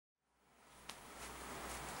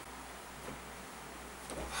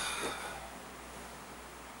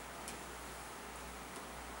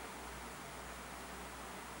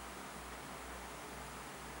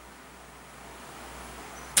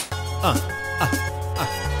And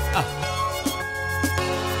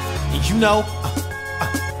you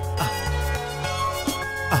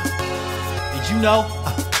know,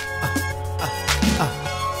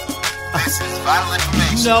 this is vital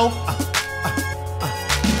information. you know,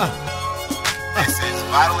 This is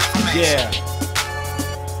vital information. yeah.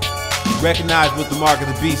 Recognize what the mark of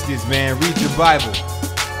the beast is, man. Read your Bible.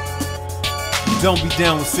 Don't be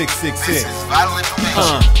down with 666. This is vital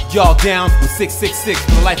information. Y'all down with 666.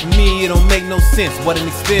 For the life of me, it don't make no sense. What an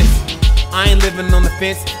expense. I ain't living on the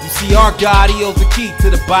fence. You see, our God, he holds the key to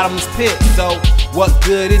the bottomless pit. So, what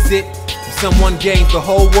good is it if someone gains the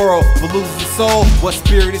whole world but loses his soul? What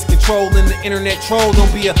spirit is controlling the internet troll?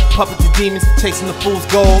 Don't be a puppet to demons chasing the fool's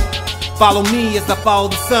gold. Follow me as I follow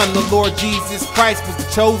the Son. The Lord Jesus Christ was the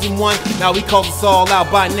chosen one. Now he calls us all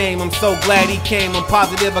out by name. I'm so glad he came. I'm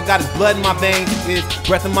positive I got his blood in my veins. His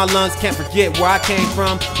breath in my lungs. Can't forget where I came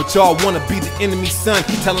from. But y'all wanna be the enemy's son,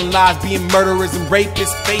 telling lies, being murderers and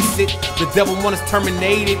rapists. Face it, the devil want us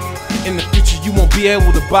terminated. In the future you won't be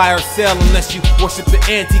able to buy or sell unless you worship the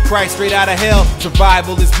Antichrist straight out of hell.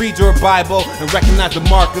 Survival is read your Bible and recognize the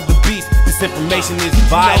mark of the beast. This information is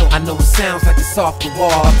vital. I know it sounds like it's off the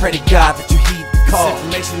wall. I pray to God that you heed the call. This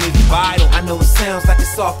information is vital. I know it sounds like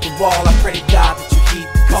it's off the wall. I pray to God that you heed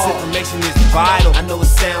the call. This information is vital. I know it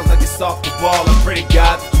sounds like it's off the wall. I pray to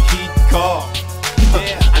God that you heed the call.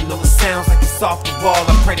 Yeah. I know it sounds like it's off the wall.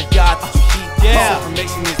 I pray to God that you heed the call. This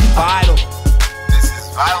information is vital. This is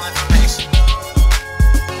vital information.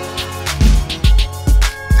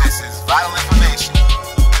 This is vital information.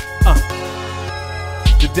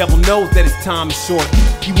 The devil knows that his time is short.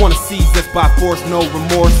 He wanna seize us by force, no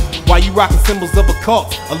remorse. Why you rocking symbols of a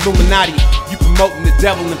cult, Illuminati? You promoting the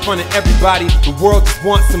devil in front of everybody. The world just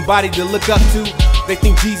wants somebody to look up to. They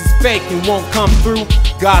think Jesus fake and won't come through.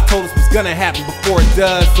 God told us what's gonna happen before it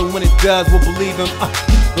does, so when it does, we'll believe him.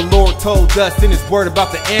 The Lord told us in his word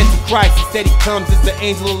about the Antichrist. He said he comes as the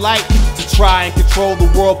angel of light to try and control the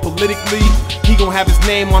world politically. He gon' have his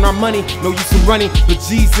name on our money, no use in running, but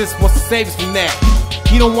Jesus wants to save us from that.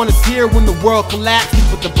 He don't want us here when the world collapses,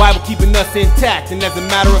 but the Bible keeping us intact. And as a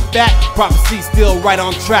matter of fact, prophecy's still right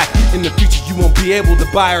on track. In the future you won't be able to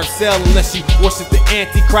buy or sell unless you worship the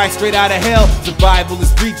Antichrist straight out of hell. Survival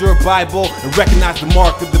is read your Bible and recognize the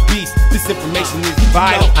mark of the beast. This information is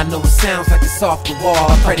vital. I know it sounds like it's off the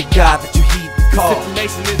wall. I pray to God that you heed the call.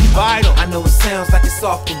 This information is vital. I know it sounds like it's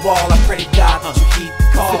off the wall. I pray to God that you heed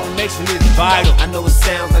the call. This information is vital. I know it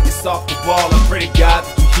sounds like it's off the wall. I pray to God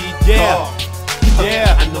that you heed the call.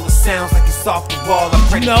 Yeah, I know it sounds like it's off the wall. I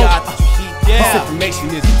pray to God that you heed the call. This information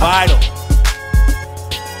is vital.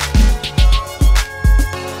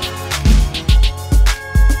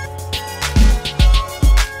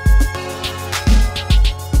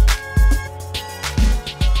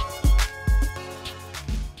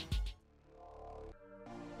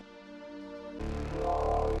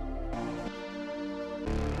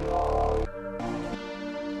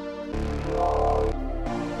 Yeah.